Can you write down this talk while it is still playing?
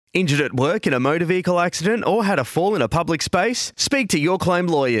Injured at work in a motor vehicle accident or had a fall in a public space? Speak to Your Claim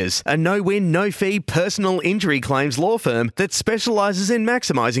Lawyers, a no-win, no-fee personal injury claims law firm that specialises in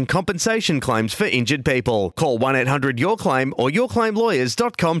maximising compensation claims for injured people. Call 1-800-YOUR-CLAIM or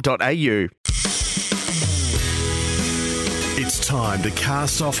yourclaimlawyers.com.au. It's time to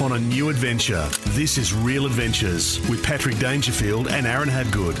cast off on a new adventure. This is Real Adventures with Patrick Dangerfield and Aaron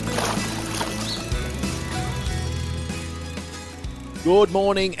Habgood. Good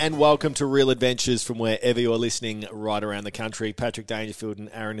morning and welcome to Real Adventures from wherever you are listening right around the country. Patrick Dangerfield and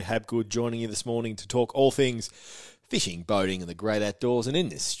Aaron Habgood joining you this morning to talk all things fishing, boating and the great outdoors. And in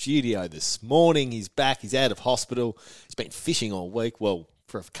the studio this morning, he's back. He's out of hospital. He's been fishing all week. Well,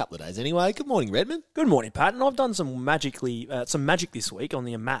 for a couple of days anyway. Good morning, Redmond. Good morning, Pat. And I've done some magic this week on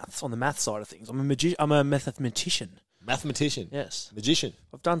the math side of things. I'm a mathematician. Mathematician. Yes. Magician.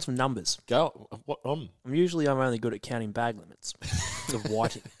 I've done some numbers. Go. What? I'm only good at counting bag limits of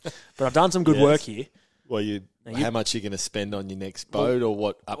whiting, but I've done some good work here. Well, how much you're going to spend on your next boat, or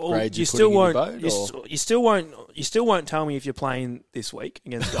what upgrade you're putting in your boat? You still won't tell me if you're playing this week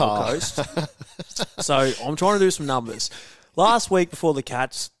against Gold Coast. So I'm trying to do some numbers. Last week before the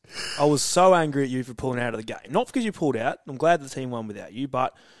Cats, I was so angry at you for pulling out of the game. Not because you pulled out. I'm glad the team won without you,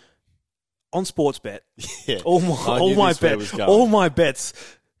 but on Sportsbet, all my bets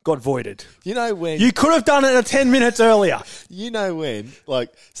got voided. You know when you could have done it 10 minutes earlier. You know when,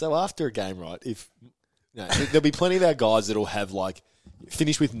 so after a game, right? There'll be plenty of our guys that'll have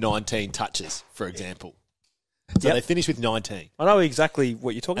finish with 19 touches, for example. So they finish with 19. I know exactly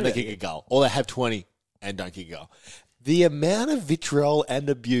what you're talking about. And they kick a goal, or they have 20 and don't kick a goal. The amount of vitriol and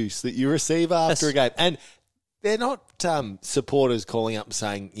abuse that you receive after a game, and they're not supporters calling up and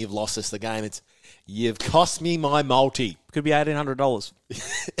saying, you've lost us the game. It's, you've cost me my multi. Could be $1,800.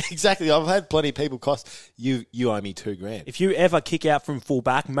 Exactly. I've had plenty of people cost, you owe me $2,000. If you ever kick out from full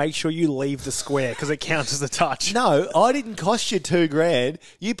back, make sure you leave the square because it counts as a touch. No, I didn't cost you $2,000.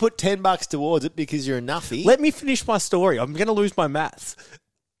 You put $10 towards it because you're a nuffy. Let me finish my story. I'm going to lose my maths.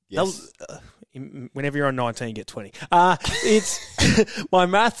 Yes. Whenever you're on 19, get 20. My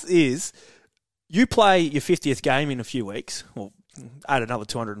maths is... You play your 50th game in a few weeks, or add another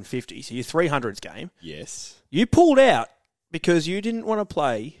 250, so your 300th game. Yes. You pulled out because you didn't want to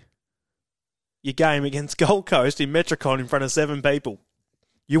play your game against Gold Coast in Metricon in front of 7 people.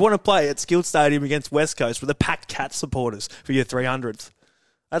 You want to play at Skilled Stadium against West Coast with the packed Cat supporters for your 300th.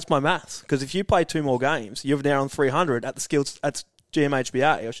 That's my maths, because if you play 2 more games, you're now on 300 at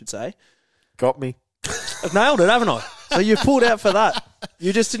GMHBA, I should say. Got me. I've nailed it, haven't I? So you pulled out for that.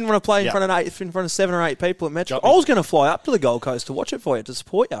 You just didn't want to play in front of 7 or 8 people at Metro. I was going to fly up to the Gold Coast to watch it for you, to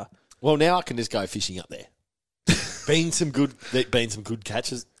support you. Well, now I can just go fishing up there. Been some good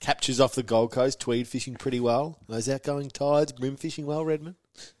captures off the Gold Coast. Tweed fishing pretty well. Those outgoing tides, brim fishing well. Redmond.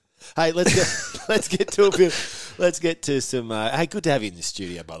 Hey, let's get to some. Hey, good to have you in the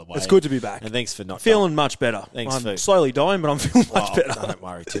studio, by the way. It's good to be back, and thanks for not feeling much better. I'm slowly dying, but I'm feeling much better. Don't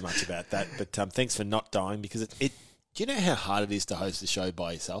worry too much about that. But thanks for not dying, because it. Do you know how hard it is to host the show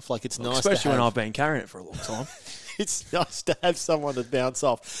by yourself? It's nice, especially when I've been carrying it for a long time. It's nice to have someone to bounce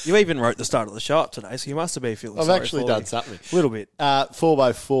off. You even wrote the start of the show up today, so you must have been feeling. I've actually done something. A little bit.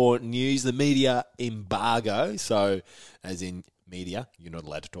 4x4 news, the media embargo. So, as in media, you're not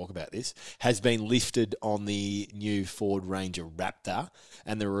allowed to talk about this, has been lifted on the new Ford Ranger Raptor,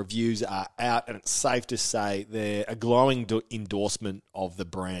 and the reviews are out, and it's safe to say they're a glowing endorsement of the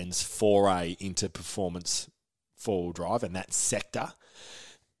brand's foray into performance four-wheel drive and that sector.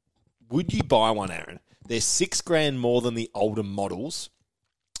 Would you buy one, Aaron? They're $6,000 more than the older models,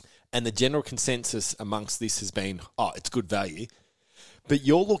 and the general consensus amongst this has been, it's good value. But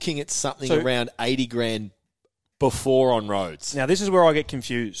you're looking at something around $80,000 before on roads. Now, this is where I get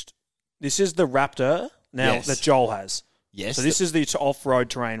confused. This is the Raptor that Joel has. Yes. So this is the off-road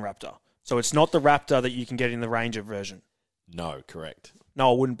terrain Raptor. So it's not the Raptor that you can get in the Ranger version. No, correct.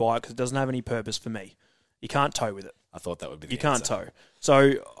 No, I wouldn't buy it because it doesn't have any purpose for me. You can't tow with it. I thought that would be the answer. Can't tow.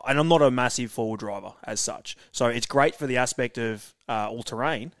 So, and I'm not a massive four-wheel driver as such. So it's great for the aspect of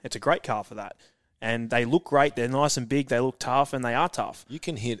all-terrain. It's a great car for that. And they look great. They're nice and big. They look tough, and they are tough. You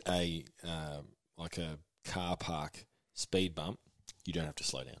can hit a car park speed bump. You don't have to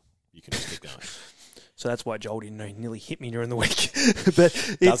slow down. You can just keep going. So that's why Joel didn't nearly hit me during the week. But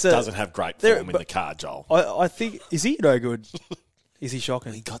doesn't have great form in the car, Joel. I think, is he no good? Is he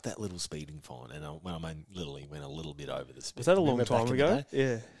shocking? He got that little speeding fine, and literally went a little bit over the speed. Was that a long time ago?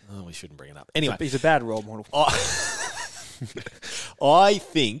 Yeah. Oh, we shouldn't bring it up. Anyway, he's a bad role model. I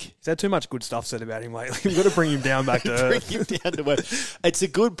think He's had too much good stuff said about him lately. We've got to bring him down back to bring earth. him down to earth. It's a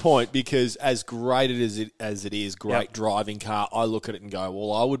good point because as great as it is, great driving car, I look at it and go,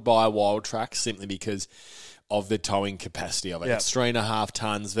 well, I would buy a Wild Track simply because of the towing capacity of it. Yep. It's 3.5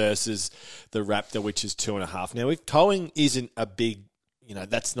 tons versus the Raptor, which is 2.5. Now, if towing isn't a big,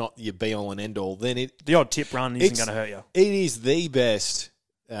 that's not your be all and end all, then The odd tip run isn't going to hurt you. it is the best.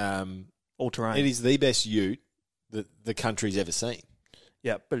 All terrain. It is the best ute that the country's ever seen.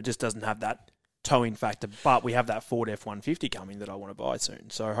 Yeah, but it just doesn't have that towing factor. But we have that Ford F-150 coming that I want to buy soon.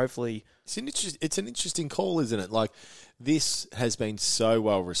 So hopefully... It's an interesting call, isn't it? Like, this has been so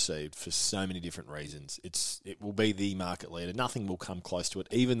well received for so many different reasons. It will be the market leader. Nothing will come close to it,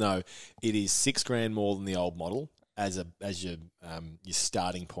 even though it is $6,000 more than the old model as your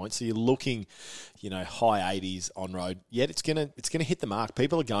starting point. So you're looking, high 80s on road. Yet it's gonna hit the mark.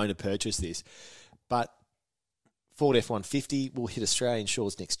 People are going to purchase this, but Ford F-150 will hit Australian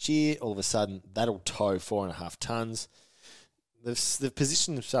shores next year. All of a sudden, that'll tow 4.5 tons. They've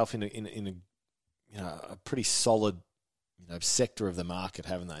positioned themselves in a pretty solid sector of the market,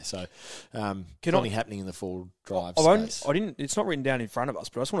 haven't they? So, plenty happening in the four drive space. It's not written down in front of us,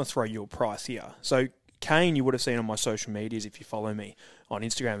 but I just want to throw you a price here. So, Kane, you would have seen on my social medias if you follow me on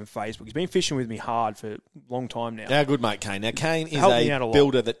Instagram and Facebook. He's been fishing with me hard for a long time now. Our good mate Kane. Now, Kane is a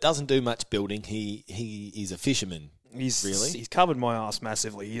builder that doesn't do much building. He is a fisherman. He's covered my ass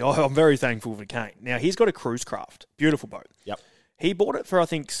massively. I'm very thankful for Kane. Now, he's got a cruise craft. Beautiful boat. Yep. He bought it for, I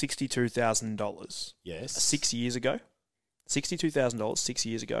think, $62,000. Yes. 6 years ago. $62,000 6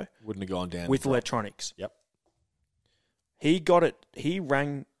 years ago. Wouldn't have gone down. With electronics. Yep. He got it. He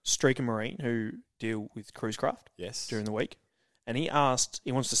rang Streaker Marine, who deal with cruise craft, during the week, and he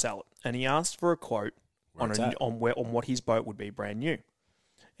wants to sell it, and he asked for a quote on what his boat would be brand new.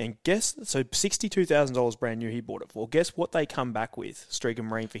 And so $62,000 brand new he bought it for. Guess what they come back with, Streaker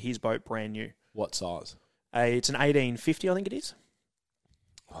Marine, for his boat brand new? What size? It's an 1850, I think it is.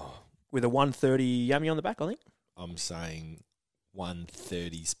 Oh. With a 130 Yami on the back, I think. I'm saying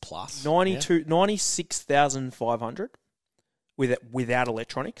 130s plus. 96,500 without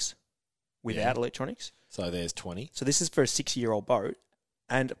electronics. Electronics. So there's 20. So this is for a 6-year-old boat.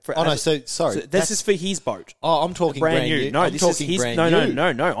 And for, sorry. So this is for his boat. Oh, I'm talking brand new. No, I'm talking brand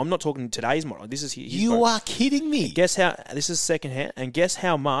new. No. I'm not talking today's model. This is his boat. You are kidding me. And guess how? This is second hand. And guess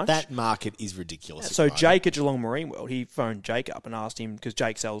how much? That market is ridiculous. So Jake at Geelong Marine World, he phoned Jake up and asked him, because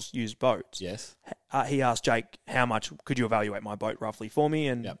Jake sells used boats. Yes. He asked Jake, how much could you evaluate my boat roughly for me,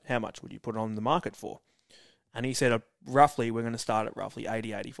 and how much would you put it on the market for? And he said, roughly, we're going to start at roughly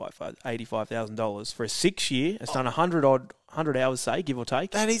 $85,000 for a 6-year. It's done 100 hours, say, give or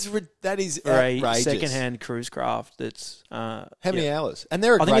take. That is for outrageous. A second-hand cruise craft that's... how many hours? And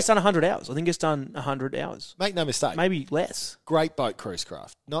I think it's done 100 hours. I think it's done 100 hours. Make no mistake. Maybe less. Great boat cruise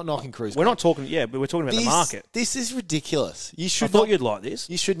craft. Not knocking cruise We're craft. not talking... Yeah, but we're talking about the market. This is ridiculous. I thought you'd like this.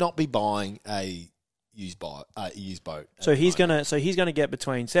 You should not be buying a used boat. So he's gonna get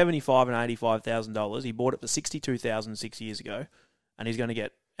between $75,000 and $85,000. He bought it for $62,000 6 years ago, and he's gonna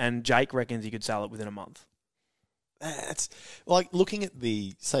get. And Jake reckons he could sell it within a month. That's like looking at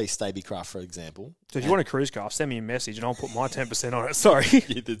the Stabycraft, for example. So if you want a cruise craft, send me a message and I'll put my 10% on it. Sorry,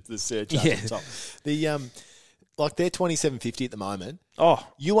 the surcharge on top. The like they're $2,750 at the moment. Oh,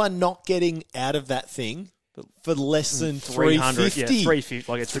 you are not getting out of that thing for less than $350. Yeah, $350.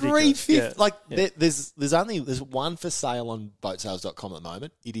 Like it's ridiculous. $350. Like there's one for sale on boatsales.com at the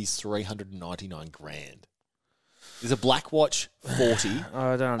moment. It is $399,000. There's a Blackwatch 40,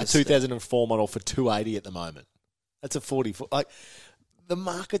 I don't understand. a 2004 model for $280 at the moment. That's a 40. Like the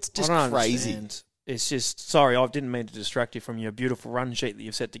market's just crazy. Understand. It's just, sorry, I didn't mean to distract you from your beautiful run sheet that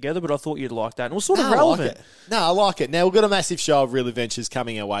you've set together, but I thought you'd like that. And it was sort of relevant. I like it. Now, we've got a massive show of Real Adventures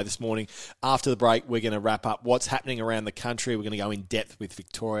coming our way this morning. After the break, we're going to wrap up what's happening around the country. We're going to go in depth with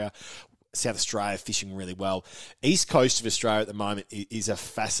Victoria, South Australia fishing really well. East coast of Australia at the moment is a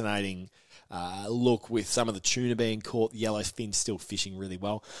fascinating look with some of the tuna being caught, the yellowfin still fishing really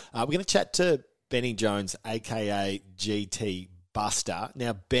well. We're going to chat to Benny Jones, a.k.a. GT Buster.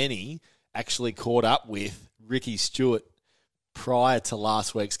 Now, Benny actually caught up with Ricky Stewart prior to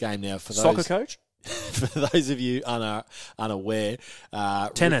last week's game. Now, for those soccer coach, for those of you unaware,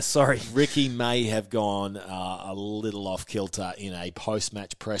 tennis. Sorry, Ricky may have gone a little off kilter in a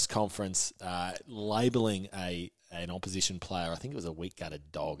post-match press conference, labelling an opposition player. I think it was a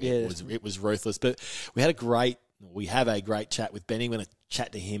weak-gutted dog. Yeah. It was ruthless. But we have a great chat with Benny. We're going to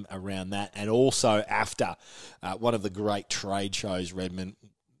chat to him around that, and also after one of the great trade shows, Redmond.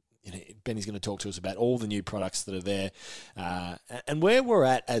 Benny's going to talk to us about all the new products that are there, and where we're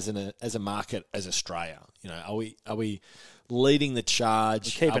at as a market as Australia. Are we leading the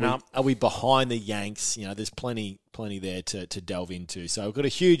charge? Keeping up. Are we behind the Yanks? There's plenty there to delve into. So we've got a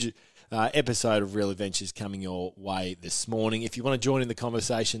huge episode of Real Adventures coming your way this morning. If you want to join in the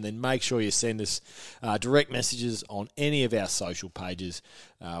conversation, then make sure you send us direct messages on any of our social pages.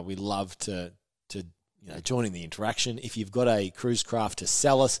 We love to joining the interaction. If you've got a cruise craft to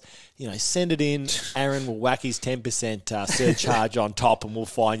sell us, send it in. Aaron will whack his 10% surcharge on top, and we'll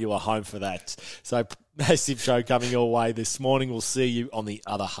find you a home for that. So, massive show coming your way this morning. We'll see you on the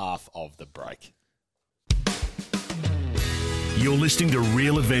other half of the break. You're listening to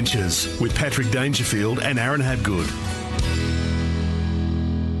Real Adventures with Patrick Dangerfield and Aaron Habgood.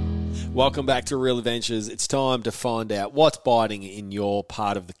 Welcome back to Real Adventures. It's time to find out what's biting in your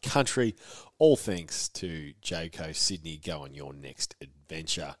part of the country. All thanks to Jayco Sydney. Go on your next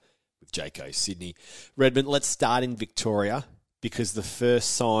adventure with Jayco Sydney. Redmond, let's start in Victoria because the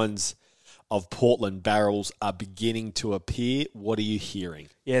first signs of Portland barrels are beginning to appear. What are you hearing?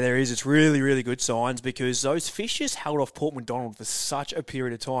 Yeah, there is. It's really, really good signs because those fish just held off Port Macdonald for such a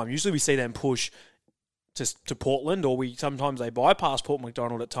period of time. Usually we see them push to Portland, or sometimes they bypass Port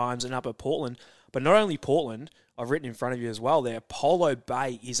Macdonald at times and up at Portland. But not only Portland, I've written in front of you as well there, Apollo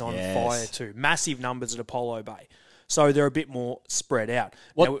Bay is on fire too. Massive numbers at Apollo Bay. So they're a bit more spread out.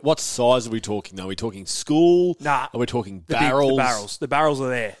 What size are we talking, though? Are we talking school? Nah. Are we talking barrels? The barrels are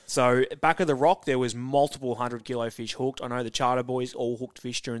there. So back of the rock, there was multiple 100-kilo fish hooked. I know the charter boys all hooked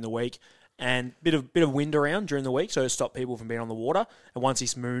fish during the week. And bit of wind around during the week, so to stop people from being on the water. And once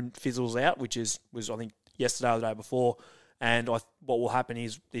this moon fizzles out, which was I think yesterday or the day before, and what will happen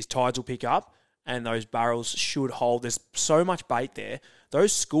is these tides will pick up, and those barrels should hold. There's so much bait there.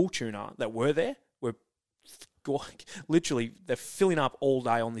 Those school tuna that were there were literally, they're filling up all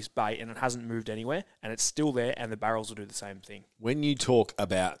day on this bait, and it hasn't moved anywhere, and it's still there, and the barrels will do the same thing. When you talk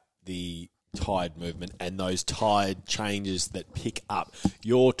about the tide movement and those tide changes that pick up,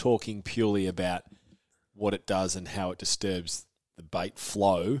 you're talking purely about what it does and how it disturbs the bait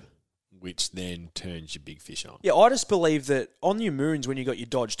flow, which then turns your big fish on. Yeah, I just believe that on your moons, when you got your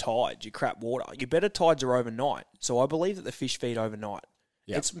dodge tides, your crap water, your better tides are overnight. So I believe that the fish feed overnight.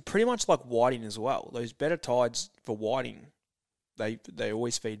 Yep. It's pretty much like whiting as well. Those better tides for whiting, they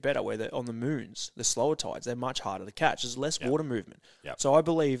always feed better. Where on the moons, the slower tides, they're much harder to catch. There's less water movement. Yep. So I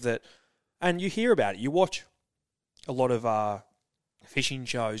believe that, and you hear about it. You watch a lot of fishing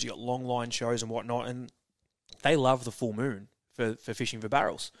shows. You got long line shows and whatnot, and they love the full moon for fishing for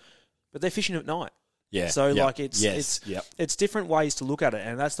barrels. But they're fishing at night. Yeah. So it's different ways to look at it,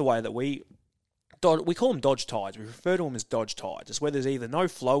 and that's the way that we call them dodge tides. We refer to them as dodge tides. It's where there's either no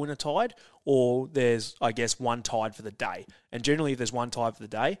flow in a tide or there's, I guess, one tide for the day. And generally, if there's one tide for the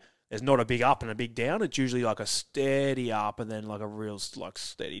day, there's not a big up and a big down. It's usually like a steady up and then like a real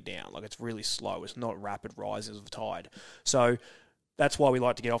steady down. Like it's really slow. It's not rapid rises of tide. So that's why we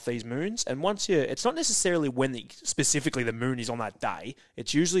like to get off these moons. And it's not necessarily when specifically the moon is on that day.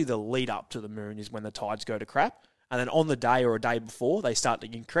 It's usually the lead up to the moon is when the tides go to crap. And then on the day or a day before, they start to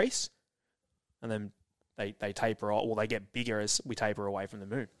increase. And then they taper off, or they get bigger as we taper away from the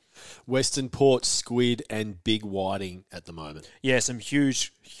moon. Western Port squid and big whiting at the moment. Yeah, some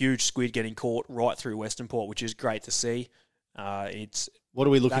huge squid getting caught right through Western Port, which is great to see. What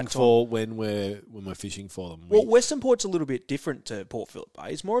are we looking for when we're fishing for them? Well, Western Port's a little bit different to Port Phillip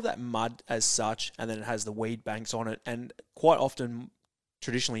Bay. It's more of that mud as such, and then it has the weed banks on it, and quite often,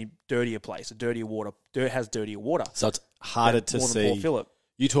 traditionally, dirtier place, dirtier water. Has dirtier water. So it's harder to see. Port Phillip.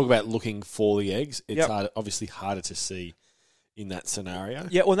 You talk about looking for the eggs. It's obviously harder to see in that scenario.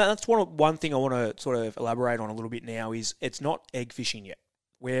 Yeah, well, that's one thing I want to sort of elaborate on a little bit now is it's not egg fishing yet.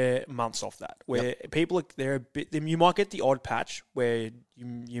 We're months off that. Where people they're a bit. You might get the odd patch where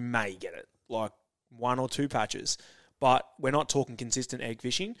you may get it, like one or two patches, but we're not talking consistent egg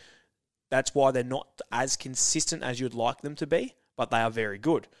fishing. That's why they're not as consistent as you'd like them to be, but they are very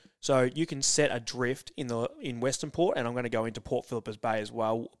good. So you can set a drift in Western Port, and I'm going to go into Port Phillip Bay as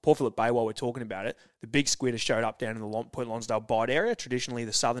well. Port Phillip Bay, while we're talking about it, the big squid has showed up down in the Point Lonsdale Bight area, traditionally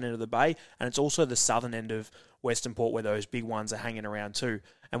the southern end of the bay, and it's also the southern end of Western Port where those big ones are hanging around too.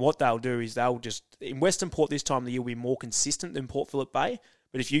 And what they'll do is in Western Port this time of the year will be more consistent than Port Phillip Bay,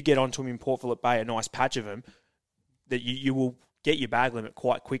 but if you get onto them in Port Phillip Bay, a nice patch of them, that you will get your bag limit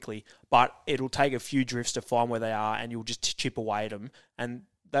quite quickly, but it'll take a few drifts to find where they are, and you'll just chip away at them, and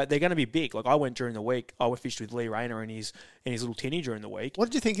they're going to be big. Like I went during the week. I fished with Lee Rayner in his little tinny during the week. What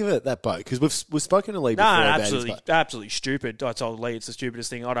did you think of it, that boat? Because we've spoken to Lee before about absolutely stupid. I told Lee it's the stupidest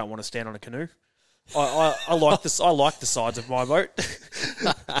thing. I don't want to stand on a canoe. I like this. I like the sides of my boat.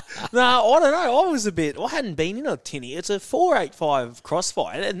 No, I don't know. I hadn't been in a tinny. It's a 485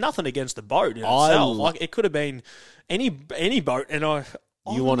 Crossfire, and nothing against the boat in itself. Like it could have been any boat, and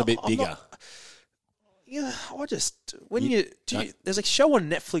You want a bit bigger. Yeah, there's a show on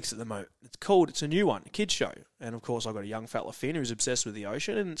Netflix at the moment. It's a new one, a kids show, and of course I've got a young fella Finn who's obsessed with the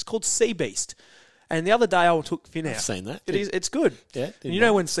ocean, and it's called Sea Beast. And the other day I took Finn out. I've seen that. It's good. Yeah. And you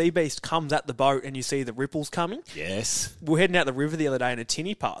know when Sea Beast comes at the boat and you see the ripples coming? Yes. We're heading out the river the other day and a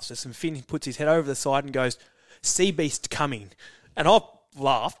tinny passed us, and Finn puts his head over the side and goes, "Sea Beast coming." And I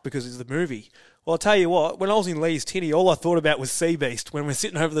laughed because it's the movie. Well, I'll tell you what, when I was in Lee's tinny, all I thought about was Sea Beast when we're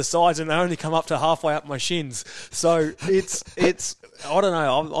sitting over the sides and they only come up to halfway up my shins. So it's I don't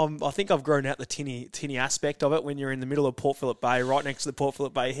know, I think I've grown out the tinny aspect of it when you're in the middle of Port Phillip Bay, right next to the Port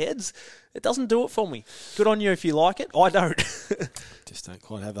Phillip Bay heads. It doesn't do it for me. Good on you if you like it. I don't. Just don't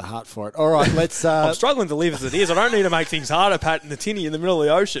quite have the heart for it. All right, let's... I'm struggling to live as it is. I don't need to make things harder, Pat, in the tinny in the middle of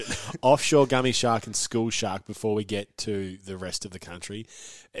the ocean. Offshore gummy shark and school shark before we get to the rest of the country.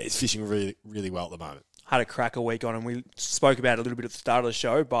 It's fishing really, really well at the moment. Had a cracker week on, and we spoke about it a little bit at the start of the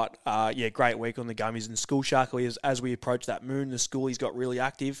show, but great week on the gummies and school shark. As we approach that moon, the schoolies got really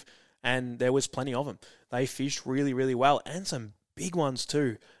active, and there was plenty of them. They fished really, really well, and some big ones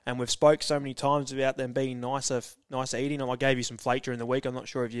too. And we've spoke so many times about them being nicer eating. I gave you some flake during the week. I'm not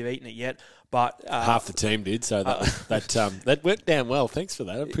sure if you've eaten it yet, but half the team did. So that went down well. Thanks for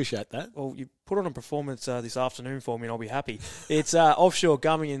that. I appreciate that. Well, you put on a performance this afternoon for me, and I'll be happy. It's offshore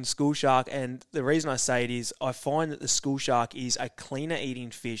gummy and school shark, and the reason I say it is I find that the school shark is a cleaner eating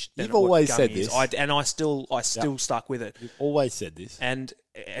fish than You've always what said gummy this, is. I still stuck with it. You've always said this, and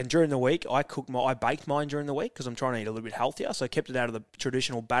during the week I baked mine during the week because I'm trying to eat a little bit healthier, so I kept it out of the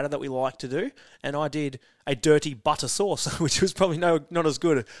traditional batter that we like to do, and I did a dirty butter sauce, which was probably not as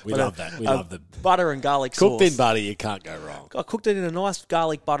good. We love that. We love the butter and garlic sauce. Cooked in butter, you can't go wrong. I cooked it in a nice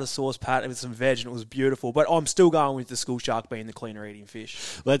garlic butter sauce, Pat, with some veg, and it was beautiful. But I'm still going with the school shark being the cleaner eating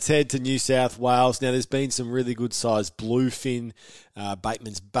fish. Let's head to New South Wales. Now, there's been some really good sized bluefin.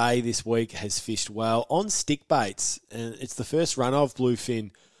 Bateman's Bay this week has fished well on stick baits, and it's the first run of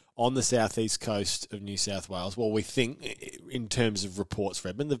bluefin on the southeast coast of New South Wales. Well, we think, in terms of reports,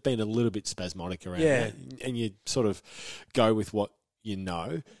 Redmond, they've been a little bit spasmodic around that, and you sort of go with what you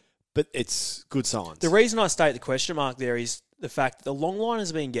know, but it's good signs. The reason I state the question mark there is the fact that the longliners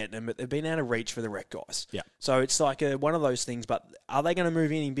have been getting them, but they've been out of reach for the wreck guys. Yeah. So it's like one of those things, but are they going to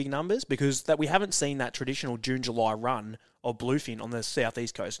move in big numbers? Because we haven't seen that traditional June-July run of bluefin on the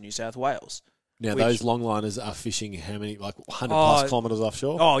southeast coast of New South Wales. Now, those longliners are fishing how many, like 100-plus kilometres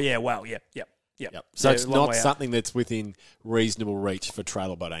offshore? Oh, yeah, well, yep. So it's not something that's within reasonable reach for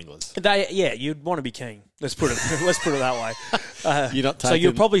trailer boat anglers. You'd want to be keen. Let's put it that way. You're not taking, so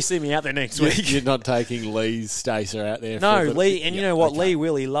you'll probably see me out there next week. You're not taking Lee's Stacer out there. No, Lee, and you know what? Okay. Lee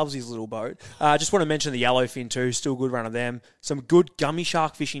really loves his little boat. Just want to mention the yellowfin too. Still good run of them. Some good gummy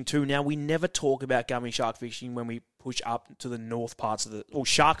shark fishing too. Now, we never talk about gummy shark fishing when we push up to the north parts of or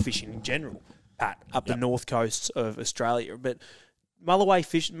shark fishing in general, Pat, up the north coast of Australia. But Mulloway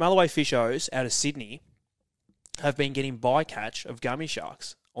fishers out of Sydney have been getting bycatch of gummy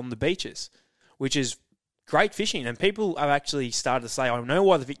sharks on the beaches, which is great fishing. And people have actually started to say, I know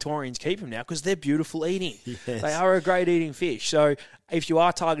why the Victorians keep them now, because they're beautiful eating. Yes. They are a great eating fish. So if you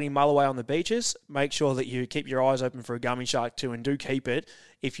are targeting Mulloway on the beaches, make sure that you keep your eyes open for a gummy shark too, and do keep it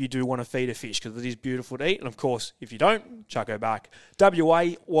if you do want to feed a fish, because it is beautiful to eat. And of course, if you don't, chuck her back. WA,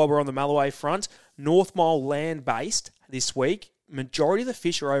 while we're on the Mulloway front, North Mole land-based this week. Majority of the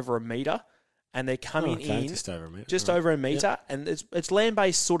fish are over a metre, and they're coming in just over a metre. Over a metre, and it's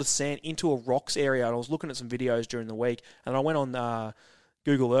land-based sort of sand into a rocks area. And I was looking at some videos during the week, and I went on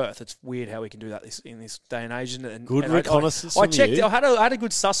Google Earth. It's weird how we can do that in this day and age. And good reconnaissance. I checked. I had a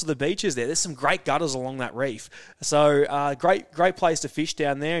good suss of the beaches there. There's some great gutters along that reef. So great place to fish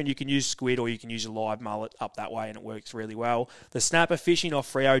down there, and you can use squid or you can use a live mullet up that way, and it works really well. The snapper fishing off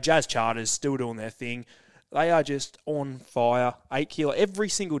Freo, Jazz Charters still doing their thing. They are just on fire. 8 kilo every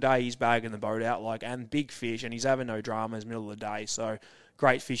single day. He's bagging the boat out and big fish, and he's having no dramas middle of the day. So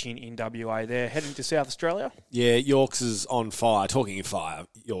great fishing in WA there. Heading to South Australia. Yeah, York's is on fire. Talking of fire,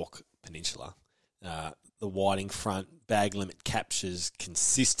 York Peninsula, the whiting front bag limit captures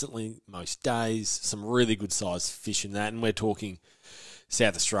consistently most days. Some really good sized fish in that, and we're talking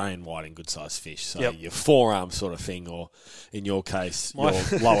South Australian whiting good sized fish. So your forearm sort of thing, or in your case, your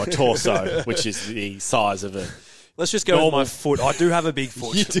lower torso, which is the size of a... Let's just go with my foot. I do have a big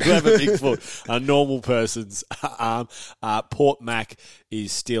foot. You do have a big foot. A normal person's arm. Port Mac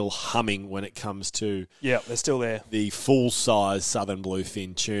is still humming when it comes to... Yeah, they're still there. The full-size southern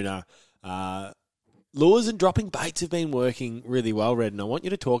bluefin tuna. lures and dropping baits have been working really well, Red, and I want you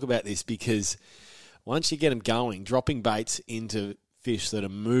to talk about this because once you get them going, dropping baits into fish that are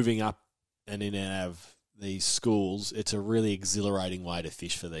moving up and in and out of these schools, it's a really exhilarating way to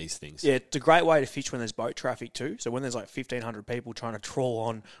fish for these things. Yeah, it's a great way to fish when there's boat traffic too. So when there's like 1,500 people trying to trawl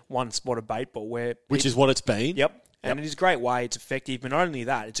on one spot of bait ball, which is what it's been. Yep. And it is a great way. It's effective, but not only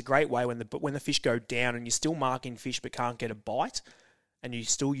that, it's a great way when the fish go down and you're still marking fish but can't get a bite, and you're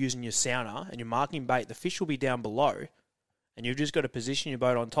still using your sounder and you're marking bait. The fish will be down below, and you've just got to position your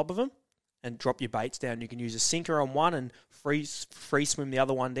boat on top of them and drop your baits down. You can use a sinker on one and free swim the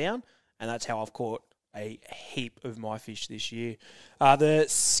other one down, and that's how I've caught a heap of my fish this year. The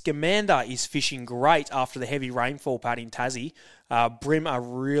Scamander is fishing great after the heavy rainfall pad in Tassie. Brim are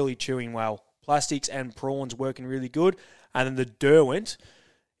really chewing well. Plastics and prawns working really good. And then the Derwent,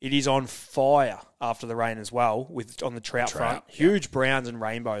 it is on fire after the rain as well on the trout front. Huge browns and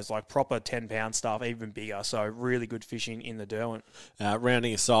rainbows, like proper 10-pound stuff, even bigger. So really good fishing in the Derwent.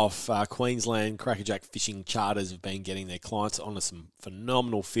 Rounding us off, Queensland Crackerjack Fishing Charters have been getting their clients onto some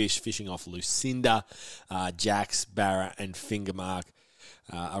phenomenal fish, fishing off Lucinda, Jacks, Barra and Fingermark.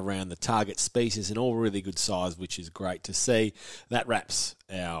 Around the target species and all really good size, which is great to see. That wraps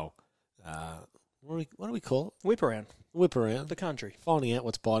our... what do we call it? Whip around the country. Finding out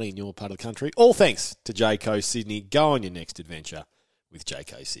what's biting in your part of the country. All thanks to Jayco Sydney. Go on your next adventure with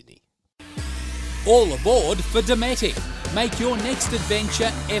Jayco Sydney. All aboard for Dometic. Make your next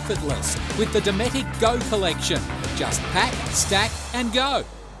adventure effortless with the Dometic Go collection. Just pack, stack and go.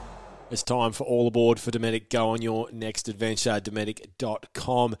 It's time for All Aboard for Dometic. Go on your next adventure,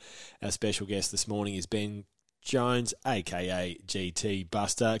 Dometic.com. Our special guest this morning is Ben Jones, a.k.a. GT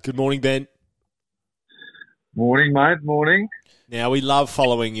Buster. Good morning, Ben. Morning, mate. Morning. Now, we love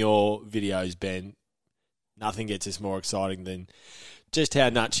following your videos, Ben. Nothing gets us more exciting than just how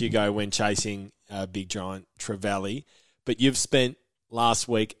nuts you go when chasing a big giant trevally. But you've spent last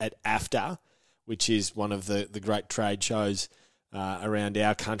week at AFTA, which is one of the great trade shows around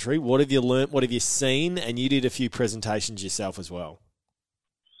our country. What have you learnt? What have you seen? And you did a few presentations yourself as well.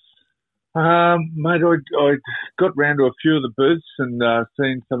 Mate, I got round to a few of the booths and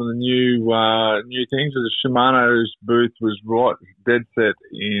seen some of the new things. The Shimano's booth was right dead set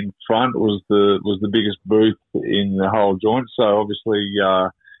in front. Was the biggest booth in the whole joint. So obviously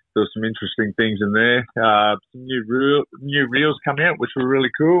there were some interesting things in there. Some new reels coming out, which were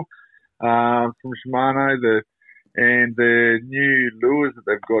really cool from Shimano. The new lures that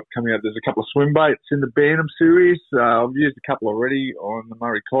they've got coming out. There's a couple of swim baits in the Bantam series. I've used a couple already on the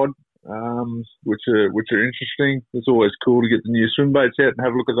Murray Cod. Which are interesting. It's always cool to get the new swim baits out and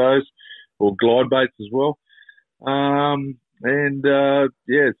have a look at those, or glide baits as well. Some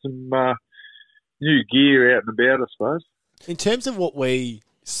new gear out and about, I suppose. In terms of what we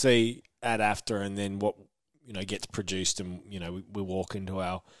see at AFTA and then what gets produced, and we walk into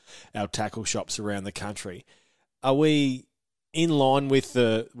our tackle shops around the country, are we in line with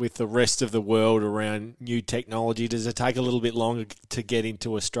the rest of the world around new technology? Does it take a little bit longer to get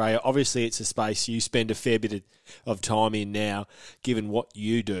into Australia? Obviously, it's a space you spend a fair bit of time in now, given what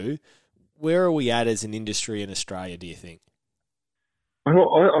you do. Where are we at as an industry in Australia, do you think? I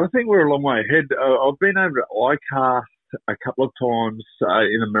think we're a long way ahead. I've been over to ICAST a couple of times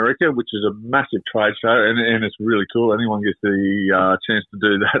in America, which is a massive trade show, and it's really cool. Anyone gets the chance to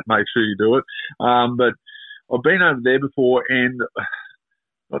do that, make sure you do it. But I've been over there before, and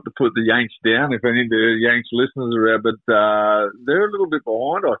not to put the Yanks down, if any of the Yanks listeners are out, but they're a little bit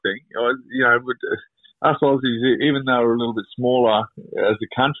behind, I think. But us Aussies, even though we're a little bit smaller as a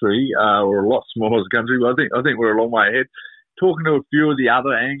country, or a lot smaller as a country, I think we're a long way ahead. Talking to a few of the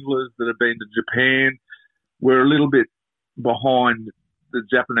other anglers that have been to Japan, we're a little bit behind the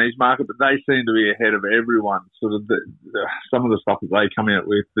Japanese market, but they seem to be ahead of everyone. Sort of some of the stuff that they come out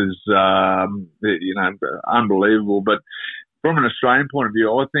with is, unbelievable. But from an Australian point of view,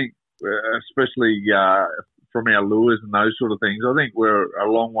 I think, especially from our lures and those sort of things, I think we're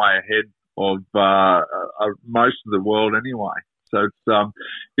a long way ahead of most of the world anyway. So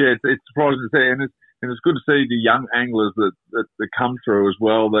it's surprising to see, and it's good to see the young anglers that come through as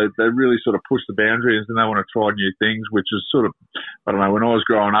well. They really sort of push the boundaries and they want to try new things, which is sort of, I don't know, when I was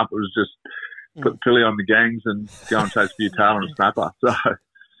growing up, it was just put Philly on the gangs and go and chase a few tail and a snapper. So,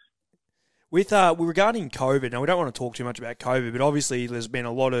 With regarding COVID, now we don't want to talk too much about COVID, but obviously there's been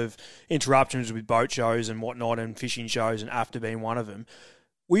a lot of interruptions with boat shows and whatnot and fishing shows, and AFTA being one of them.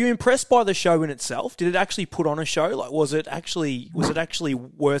 Were you impressed by the show in itself? Did it actually put on a show? Like, was it actually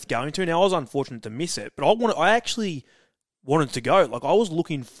worth going to? Now, I was unfortunate to miss it, but I wanted to go. Like, I was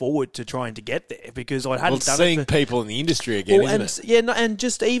looking forward to trying to get there because I hadn't done seeing it. people in the industry again, isn't it? Yeah, and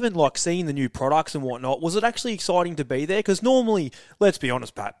just even like seeing the new products and whatnot, was it actually exciting to be there? Because normally, let's be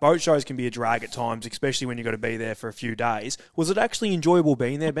honest, Pat, boat shows can be a drag at times, especially when you've got to be there for a few days. Was it actually enjoyable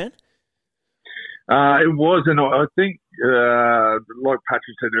being there, Ben? It was, and I think, like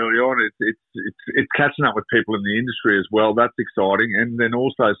Patrick said early on, it's catching up with people in the industry as well. That's exciting, and then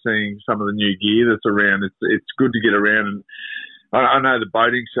also seeing some of the new gear that's around. It's good to get around, and I know the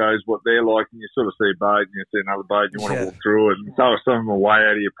boating shows what they're like, and you sort of see a boat and you see another boat, and you want to walk through it, and some of them are way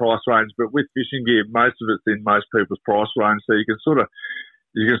out of your price range. But with fishing gear, most of it's in most people's price range, so you can sort of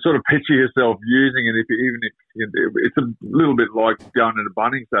picture yourself using it. It's a little bit like going to the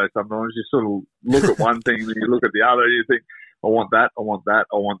Bunnings though. Sometimes you sort of look at one thing and then you look at the other and you think, I want that, I want that,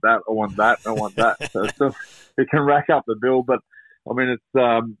 I want that, I want that, I want that. So it can rack up the bill. But I mean,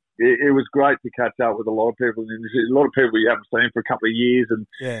 it was great to catch up with a lot of people in the industry, a lot of people you haven't seen for a couple of years. And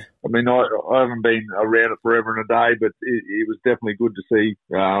I mean, I haven't been around it forever and a day, but it was definitely good to see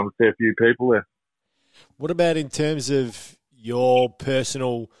a fair few people there. What about in terms of your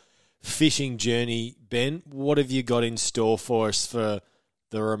personal fishing journey, Ben? What have you got in store for us for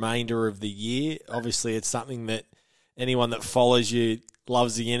the remainder of the year? Obviously, it's something that anyone that follows you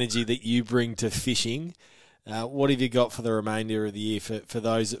loves, the energy that you bring to fishing. What have you got for the remainder of the year for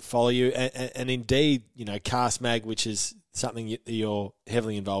those that follow you? And indeed, Cast Mag, which is something that you're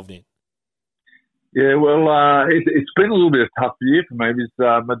heavily involved in. Yeah, well, it's been a little bit of a tough year for me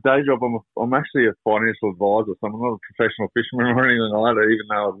because my day job, I'm actually a financial advisor, so I'm not a professional fisherman or anything like that, even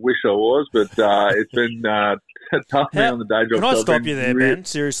though I wish I was. But it's been tough for me on the day job. Can I stop you there, Ben?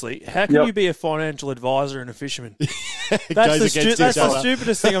 Seriously, how can you be a financial advisor and a fisherman? That's the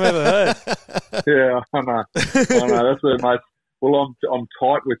stupidest thing I've ever heard. Yeah, I know. That's where most. Well, I'm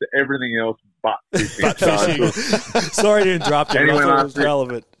tight with everything else but fishing. Sorry to interrupt you. Anyway, I thought it was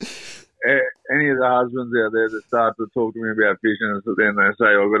relevant. Any of the husbands out there that start to talk to me about fishing, and then they say,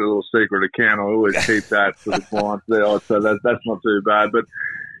 I've got a little secret account, I always keep that for the clients there. So that's not too bad. But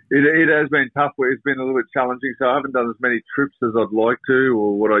it has been tough. It's been a little bit challenging. So I haven't done as many trips as I'd like to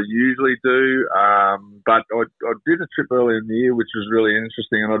or what I usually do. But I did a trip earlier in the year, which was really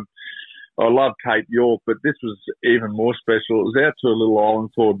interesting. And I love Cape York, but this was even more special. It was out to a little island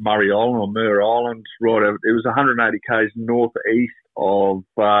called Murray Island or Muir Island. Right, it was 180 k's northeast of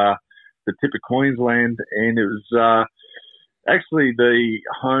the tip of Queensland, and it was actually the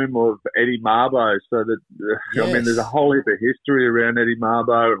home of Eddie Marbo. So that I mean, there's a whole heap of history around Eddie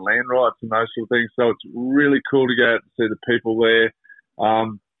Marbo and land rights and those sort of things. So it's really cool to go out and see the people there.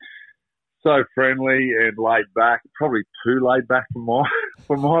 So friendly and laid back, probably too laid back for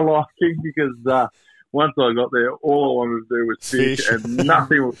my liking, because once I got there, all I wanted to do was fish. And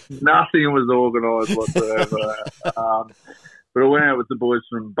nothing was organised whatsoever. But I went out with the boys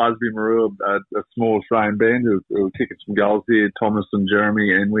from Busby Maroo, a small Australian band who were kicking some goals here, Thomas and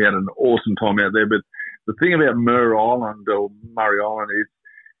Jeremy, and we had an awesome time out there. But the thing about Muir Island or Murray Island is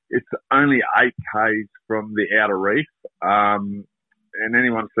it's only 8 k's from the outer reef. And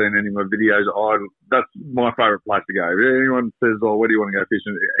anyone's seen any of my videos, that's my favourite place to go. If anyone says, where do you want to go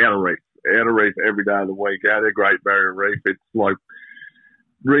fishing? Outer reef every day of the week. Out of Great Barrier Reef, it's like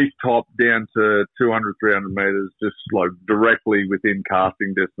reef top down to 200, 300 metres, just like directly within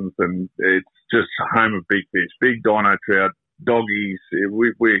casting distance, and it's just home of big fish, big dino trout, doggies.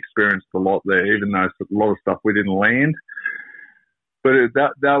 We experienced a lot there, even though a lot of stuff we didn't land. But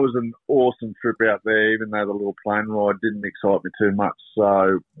that was an awesome trip out there, even though the little plane ride didn't excite me too much.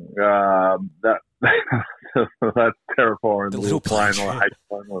 So that's terrifying. The little plane ride. I hate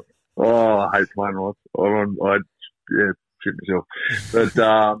plane rides. Oh, I hate plane rides. Shoot myself. But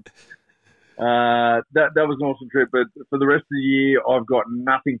that was an awesome trip. But for the rest of the year, I've got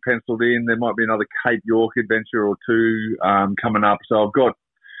nothing penciled in. There might be another Cape York adventure or two coming up. So I've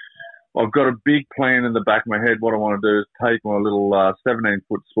got a big plan in the back of my head. What I want to do is take my little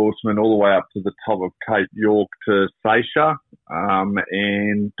 17-foot Sportsman all the way up to the top of Cape York to Seisha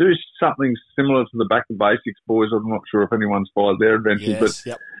and do something similar to the Back to Basics boys. I'm not sure if anyone's followed their adventures,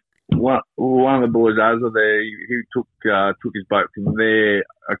 but one of the boys, Azza, there, he took his boat from there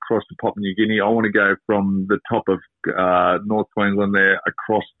across to Papua New Guinea. I want to go from the top of North Queensland there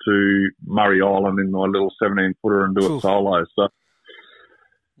across to Murray Island in my little 17-footer and do it solo. So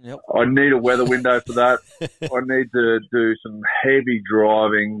I need a weather window for that. I need to do some heavy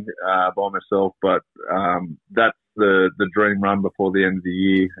driving by myself, but that's the dream run before the end of the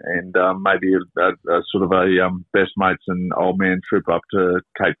year, and maybe a sort of a best mates and old man trip up to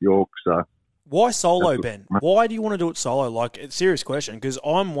Cape York. So Why solo, Ben? Why do you want to do it solo? Like, it's a serious question, because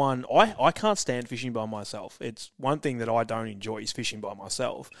I'm one, I can't stand fishing by myself. It's one thing that I don't enjoy is fishing by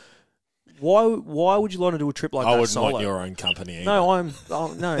myself. Why would you want to do a trip like that wouldn't solo? want your own company either. No,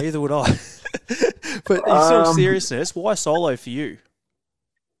 no, either would I. But in all seriousness, why solo for you?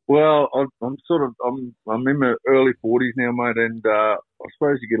 Well, I'm in my early 40s now, mate, and I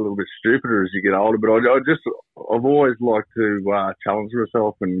suppose you get a little bit stupider as you get older. But I've always liked to challenge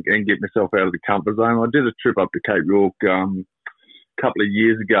myself and get myself out of the comfort zone. I did a trip up to Cape York a couple of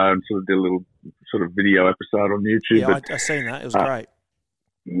years ago and sort of did a little sort of video episode on YouTube. Yeah, I seen that. It was great.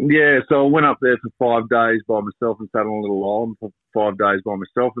 Yeah, so I went up there for 5 days by myself and sat on a little island for 5 days by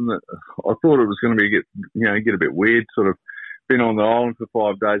myself, and I thought it was going to get a bit weird, sort of been on the island for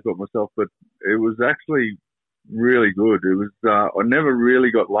 5 days by myself, but it was actually really good. It was I never really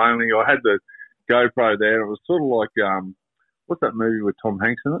got lonely. I had the GoPro there. It was sort of like what's that movie with Tom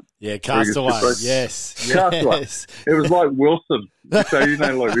Hanks in it? Yeah, Castaway. Yes. Castaway. It was like Wilson. So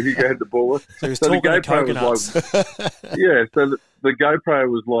like he had the bullet. So he was talking to coconuts. Yeah, so the GoPro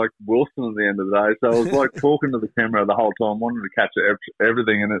was like Wilson at the end of the day. So I was like talking to the camera the whole time, wanting to catch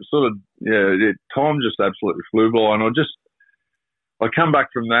everything, and it sort of time just absolutely flew by, and I come back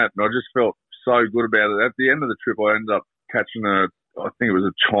from that and I just felt so good about it. At the end of the trip, I ended up catching I think it was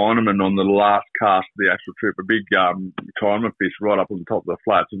a Chinaman on the last cast of the actual trip, a big Chinaman fish right up on the top of the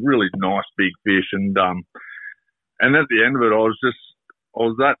flats, a really nice big fish. And at the end of it, I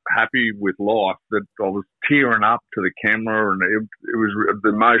was that happy with life that I was tearing up to the camera, and it was the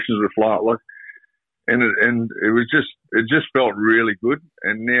emotions were flowing. Like, and it just felt really good.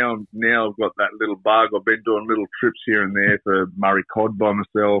 And now I've got that little bug. I've been doing little trips here and there for Murray cod by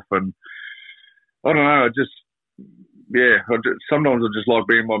myself, and I don't know. Sometimes I just like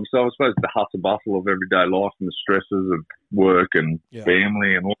being by myself. I suppose the hustle bustle of everyday life and the stresses of work and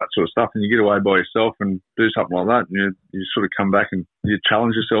family and all that sort of stuff, and you get away by yourself and do something like that, and you sort of come back and you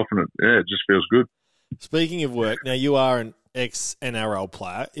challenge yourself, and it just feels good. Speaking of work, now you are an ex-NRL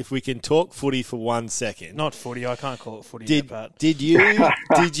player. If we can talk footy for 1 second. Not footy. I can't call it footy. Did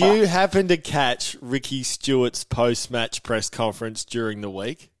you happen to catch Ricky Stewart's post-match press conference during the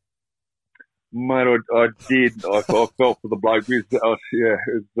week? Mate, I did. I felt for the bloke.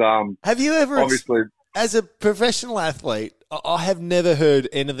 Have you ever, obviously, as a professional athlete, I have never heard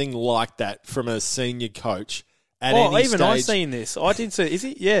anything like that from a senior coach at any stage. I've seen this. I did see. Is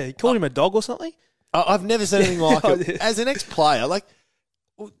he? Yeah, he called him a dog or something. I've never seen anything like it. As an ex-player, like,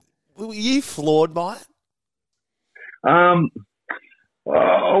 were you floored by it? I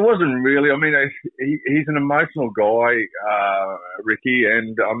wasn't really. I mean, he's an emotional guy, Ricky,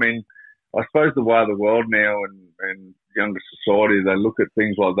 and I mean, I suppose the way of the world now and younger society, they look at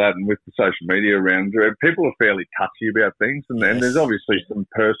things like that, and with the social media around, people are fairly touchy about things, and there's obviously some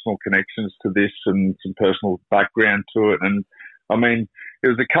personal connections to this and some personal background to it. And I mean, it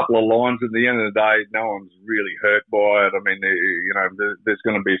was a couple of lines. At the end of the day, no one's really hurt by it. I mean, there's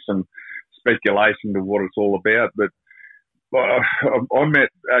going to be some speculation to what it's all about, but I met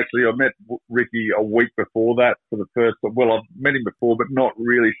Ricky a week before that for the first. Well, I've met him before, but not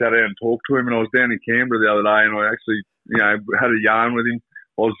really sat down and talked to him. And I was down in Canberra the other day, and I actually, had a yarn with him.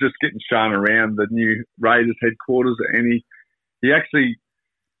 I was just getting shown around the new Raiders headquarters, and he actually,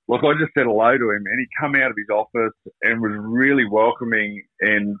 like, I just said hello to him, and he come out of his office and was really welcoming.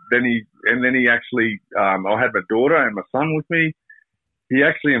 And then he actually, I had my daughter and my son with me. He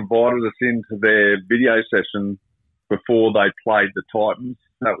actually invited us into their video session before they played the Titans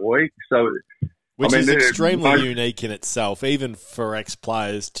that week. So, which is extremely unique in itself, even for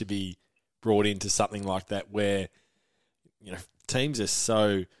ex-players to be brought into something like that where, teams are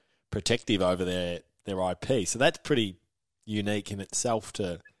so protective over their IP. So that's pretty unique in itself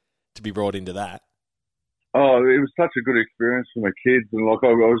to be brought into that. Oh, it was such a good experience for my kids, and like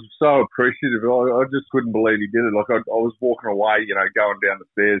I was so appreciative. I just couldn't believe he did it. Like I was walking away, going down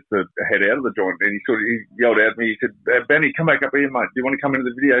the stairs to head out of the joint, and he yelled at me. He said, "Benny, come back up here, mate. Do you want to come into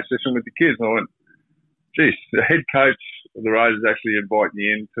the video session with the kids?" And I went, "Geez, the head coach of the Raiders actually inviting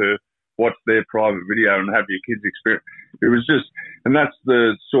you in to watch their private video and have your kids experience." It was just, and that's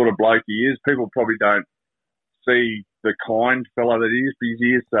the sort of bloke he is. People probably don't see the kind fellow that he is, because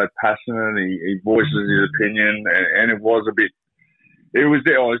he is so passionate, and he voices his opinion, and it was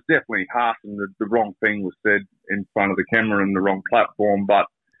definitely harsh, and the wrong thing was said in front of the camera and the wrong platform, but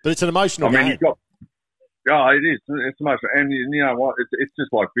it's an emotional game. it is. It's emotional, and you know what? It's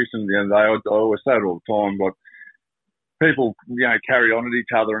just like fishing. At the end of the day, I always say it all the time, but people, carry on at each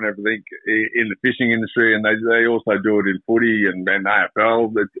other and everything in the fishing industry, and they also do it in footy and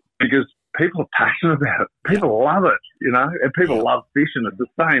AFL, because people are passionate about it. People love it, and people love fishing. It's the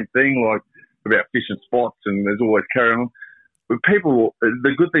same thing. Like, about fishing spots, and there's always carrying on. But people,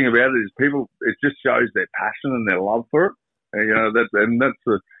 the good thing about it is it just shows their passion and their love for it. And,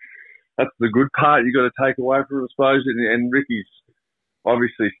 that's the good part you got to take away from it, I suppose. And Ricky's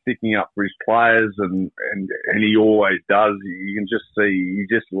obviously sticking up for his players, and he always does. You can just see he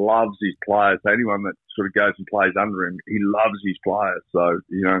just loves his players. Anyone that sort of goes and plays under him, he loves his players. So,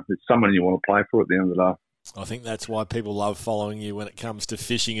 it's someone you want to play for at the end of the day. I think that's why people love following you when it comes to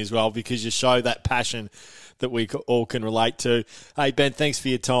fishing as well, because you show that passion that we all can relate to. Hey, Ben, thanks for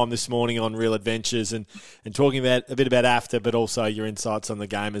your time this morning on Real Adventures and talking about a bit about AFTA, but also your insights on the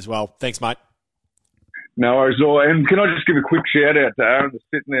game as well. Thanks, mate. No worries at all. And can I just give a quick shout out to Aaron that's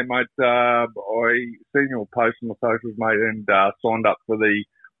sitting there, mate? I seen your post on the socials, mate, and signed up for I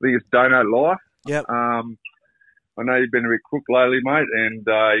think it's Donate Life. Yep. I know you've been a bit crook lately, mate, and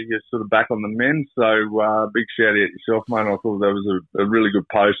you're sort of back on the mend. So big shout out yourself, mate. I thought that was a really good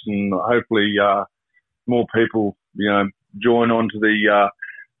post, and hopefully more people, join on to the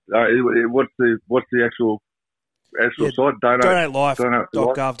what's the actual site?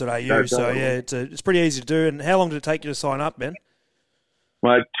 DonateLife.gov.au. So it's pretty easy to do. And how long did it take you to sign up, Ben?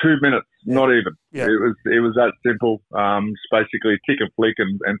 Mate, 2 minutes, not even. Yeah. It was that simple. It's basically tick and flick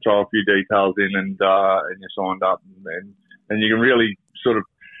and throw a few details in, and you're signed up, and you can really sort of,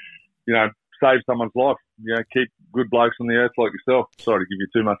 save someone's life. Keep good blokes on the earth like yourself. Sorry to give you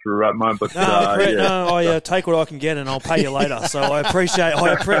too much of a rap, mate, but I take what I can get, and I'll pay you later. So I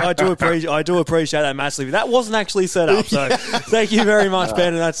do appreciate that massively. That wasn't actually set up, so thank you very much,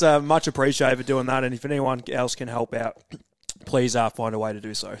 Ben, and that's much appreciated for doing that. And if anyone else can help out, please find a way to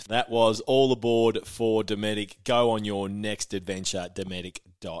do so. That was all aboard for Dometic. Go on your next adventure,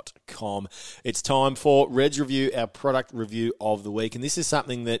 Dometic.com. It's time for Red's Review, our product review of the week. And this is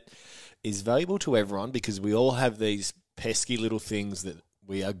something that is valuable to everyone because we all have these pesky little things that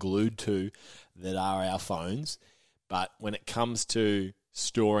we are glued to that are our phones. But when it comes to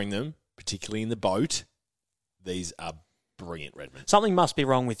storing them, particularly in the boat, these are brilliant, Redmond. Something must be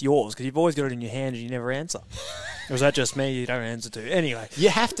wrong with yours because you've always got it in your hand and you never answer. Or is that just me you don't answer to? Anyway. You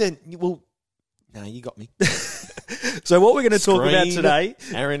have to... Well, no, you got me. So what we're going to talk about today...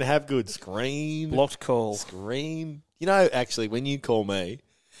 Aaron, have good. Scream. Blocked call. Scream. Actually, when you call me,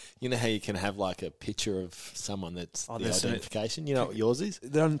 you know how you can have like a picture of someone that's the identification? You know what yours is?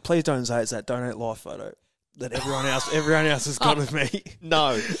 Please don't say it's that Donate Life photo that everyone else has got of me.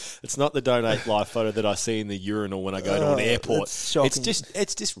 No, it's not the Donate Life photo that I see in the urinal when I go to an airport. It's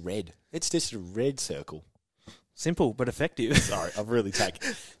just red. It's just a red circle. Simple but effective. Sorry, I've really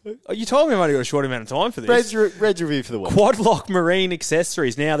taken... You told me I've only got a short amount of time for this. Red's review for the week. Quad Lock Marine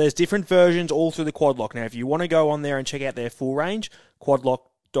Accessories. Now, there's different versions all through the Quad Lock. Now, if you want to go on there and check out their full range,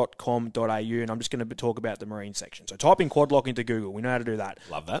 quadlock.com.au, and I'm just going to talk about the marine section. So type in Quad Lock into Google. We know how to do that.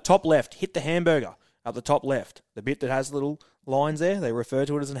 Love that. Top left, hit the hamburger. Up the top left, the bit that has little lines there, they refer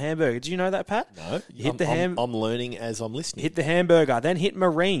to it as a hamburger. Did you know that, Pat? No. You hit I'm learning as I'm listening. Hit the hamburger, then hit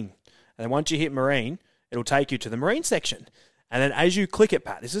marine. And then once you hit marine, it'll take you to the marine section. And then as you click it,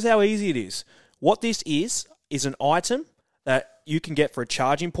 Pat, this is how easy it is. What this is an item that you can get for a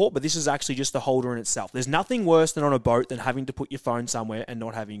charging port, but this is actually just the holder in itself. There's nothing worse than on a boat than having to put your phone somewhere and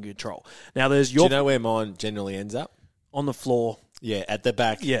not having control. Now, do you know where mine generally ends up? On the floor. Yeah, at the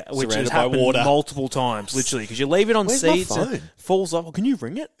back. Yeah, which has surrounded by happened water. multiple times, literally, because you leave it on Where's seats my and phone? falls off. Oh, can you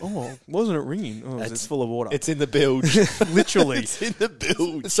ring it? Oh, wasn't it ringing? Oh, it's full of water. It's in the bilge. Literally. It's in the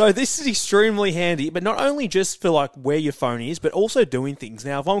bilge. So this is extremely handy, but not only just for like where your phone is, but also doing things.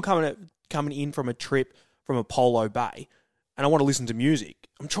 Now, if I'm coming in from a trip from Apollo Bay and I want to listen to music,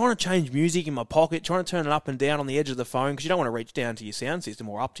 I'm trying to change music in my pocket, trying to turn it up and down on the edge of the phone because you don't want to reach down to your sound system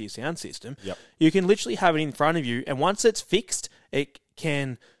or up to your sound system. Yep. You can literally have it in front of you, and once it's fixed, you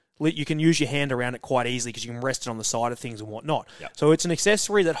can use your hand around it quite easily because you can rest it on the side of things and whatnot. Yep. So it's an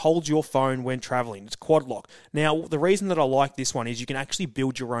accessory that holds your phone when traveling. It's Quad Lock. Now, the reason that I like this one is you can actually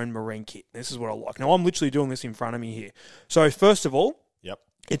build your own marine kit. This is what I like. Now, I'm literally doing this in front of me here. So first of all,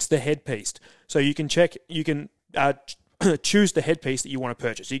 it's the headpiece. So you can choose the headpiece that you want to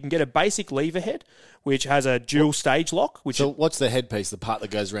purchase. So you can get a basic lever head, which has a dual stage lock. So what's the headpiece? The part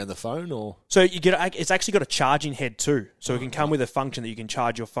that goes around the phone, or? So it's actually got a charging head too. So it can come with a function that you can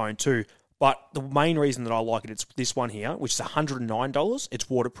charge your phone too. But the main reason that I like it's this one here, which is $109. It's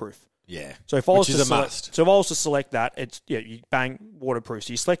waterproof. Yeah. So if I was to select that, you bang waterproof.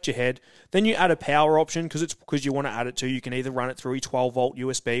 So you select your head, then you add a power option because you want to add it to. You can either run it through a 12-volt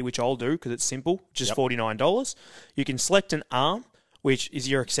USB, which I'll do because it's simple, which is $49. You can select an arm, which is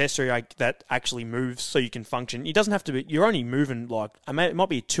your accessory that actually moves so you can function. It doesn't have to be, you're only moving it might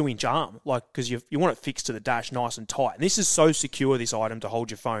be a 2-inch arm, because you want it fixed to the dash nice and tight. And this is so secure, this item, to hold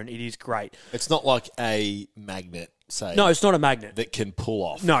your phone. It is great. It's not like a magnet, say. No, it's not a magnet. That can pull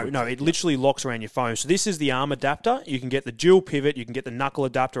off. No, it literally locks around your phone. So this is the arm adapter. You can get the dual pivot, you can get the knuckle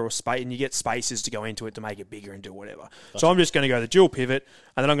adapter, and you get spaces to go into it to make it bigger and do whatever. So I'm just going to go the dual pivot,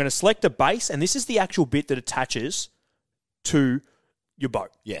 and then I'm going to select a base, and this is the actual bit that attaches to your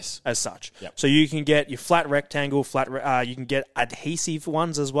boat. Yes. As such. Yep. So you can get your flat rectangle, you can get adhesive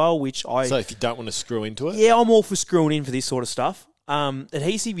ones as well, which So if you don't want to screw into it? Yeah, I'm all for screwing in for this sort of stuff.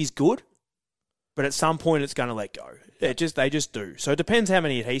 Adhesive is good, but at some point it's going to let go. They just do. So it depends how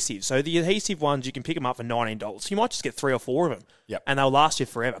many adhesives. So the adhesive ones, you can pick them up for $19. You might just get 3 or 4 of them. Yep. And they'll last you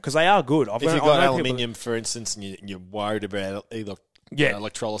forever because they are good. If you've got aluminium, for instance, and you're worried about either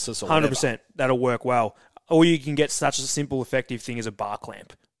electrolysis or 100%. Whatever. That'll work well. Or you can get such a simple, effective thing as a bar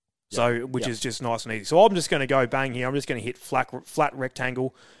clamp. So, which is just nice and easy. So I'm just going to go bang here. I'm just going to hit flat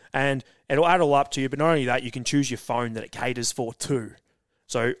rectangle, and it'll add all up to you. But not only that, you can choose your phone that it caters for too.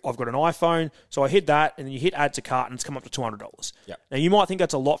 So I've got an iPhone, so I hit that, and then you hit add to cart, and it's come up to $200. Yep. Now you might think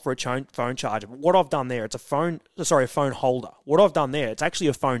that's a lot for a phone charger, but what I've done there, it's a phone holder. What I've done there, it's actually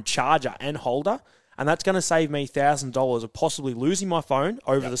a phone charger and holder, and that's going to save me $1,000 of possibly losing my phone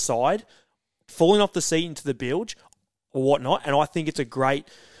over the side, falling off the seat into the bilge or whatnot. And I think it's a great,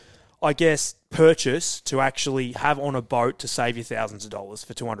 purchase to actually have on a boat to save you thousands of dollars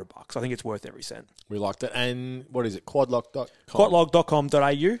for $200. I think it's worth every cent. We liked it. And what is it? Quadlock.com?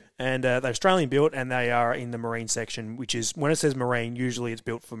 Quadlock.com.au, and they're Australian built, and they are in the marine section, which is, when it says marine, usually it's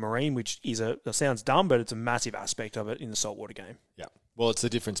built for marine, which is that sounds dumb, but it's a massive aspect of it in the saltwater game. Yeah. Well, it's the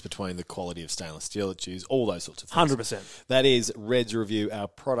difference between the quality of stainless steel it's used, all those sorts of things. 100%. That is Red's Review, our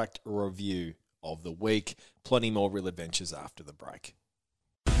product review of the week. Plenty more real adventures after the break.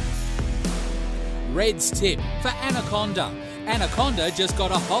 Red's tip for Anaconda. Anaconda just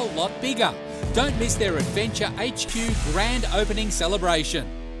got a whole lot bigger. Don't miss their Adventure HQ grand opening celebration.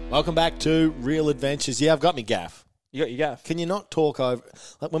 Welcome back to Real Adventures. Yeah, I've got me gaff. You got your gaff. Can you not talk over...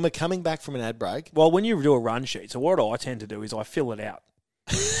 Like when we're coming back from an ad break... Well, when you do a run sheet, so what I tend to do is I fill it out.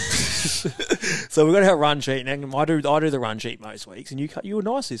 So we've got our run sheet, and I do the run sheet most weeks, and you were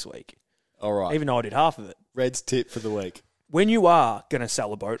nice this week. All right. Even though I did half of it. Red's tip for the week. When you are going to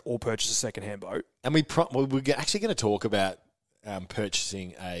sell a boat or purchase a second-hand boat... And we're actually going to talk about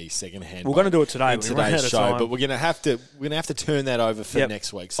purchasing a second-hand boat. We're going to do it today. In today's show, but we're going to have to turn that over for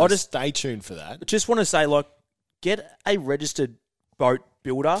next week. So stay tuned for that. Just want to say, get a registered boat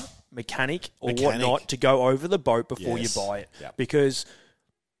builder, mechanic, whatnot to go over the boat before you buy it. Yep. Because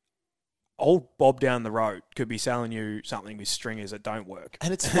old Bob down the road could be selling you something with stringers that don't work.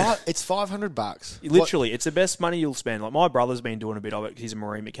 And it's $500. Literally, it's the best money you'll spend. Like, my brother's been doing a bit of it. He's a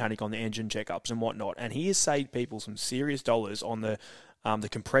marine mechanic on the engine checkups and whatnot, and he has saved people some serious dollars on the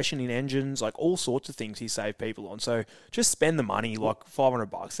compression in engines, like all sorts of things he saved people on. So just spend the money, like $500,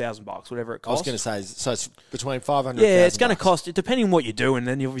 $1,000, whatever it costs. I was going to say, so it's between $500. Yeah, it's going to cost it depending on what you do. And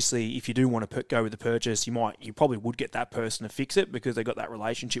then obviously, if you do want to go with the purchase, you probably would get that person to fix it because they got that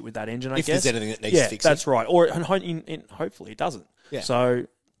relationship with that engine. I guess if there's anything that needs fixing, that's right. Or hopefully it doesn't. Yeah. So.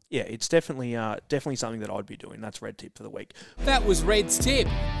 Yeah, it's definitely something that I'd be doing. That's Red Tip for the week. That was Red's Tip.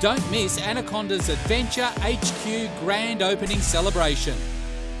 Don't miss Anaconda's Adventure HQ grand opening celebration.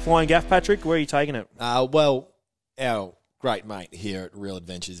 Flying Gaff, Patrick, where are you taking it? Well, our great mate here at Real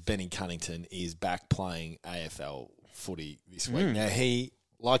Adventures, Benny Cunnington, is back playing AFL footy this week. Now, he,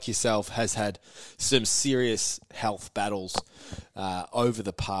 like yourself, has had some serious health battles over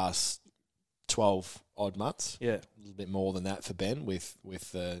the past 12-odd months. Yeah. A little bit more than that for Ben with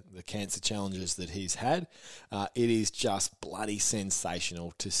the cancer challenges that he's had. It is just bloody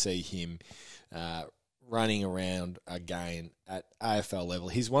sensational to see him running around again at AFL level.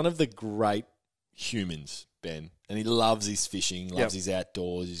 He's one of the great humans, Ben, and he loves his fishing, loves his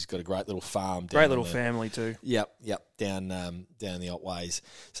outdoors. He's got a great little farm. Great little family too. Yep, down the Otways.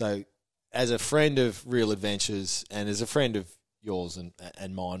 So as a friend of Real Adventures and as a friend of yours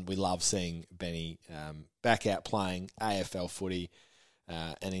and mine, we love seeing Benny back out playing AFL footy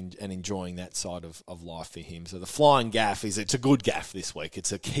and enjoying that side of life for him. So the flying gaff it's a good gaff this week.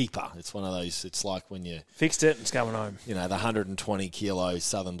 It's a keeper. It's one of those. It's like when you fixed it, it's going home. You know, the 120 kilo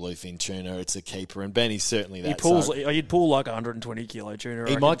southern bluefin tuna. It's a keeper, and Benny's certainly that. You'd pull like 120 kilo tuna.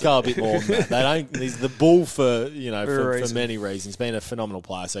 He might go a bit more than that. They don't. He's the bull for many reasons. Been a phenomenal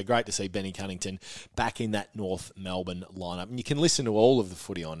player. So great to see Benny Cunnington back in that North Melbourne lineup. And you can listen to all of the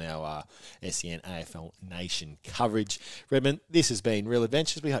footy on our SEN AFL Nation coverage. Redmond, this has been Real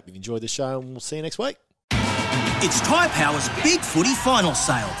Adventures. We hope you've enjoyed the show, and we'll see you next week. It's Tyre Power's Big Footy Final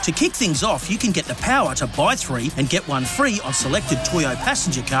Sale. To kick things off, you can get the power to buy 3 and get 1 free on selected Toyo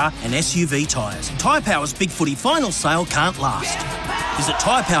passenger car and SUV tyres. Tyre Power's Big Footy Final Sale can't last. Visit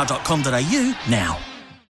tyrepower.com.au now.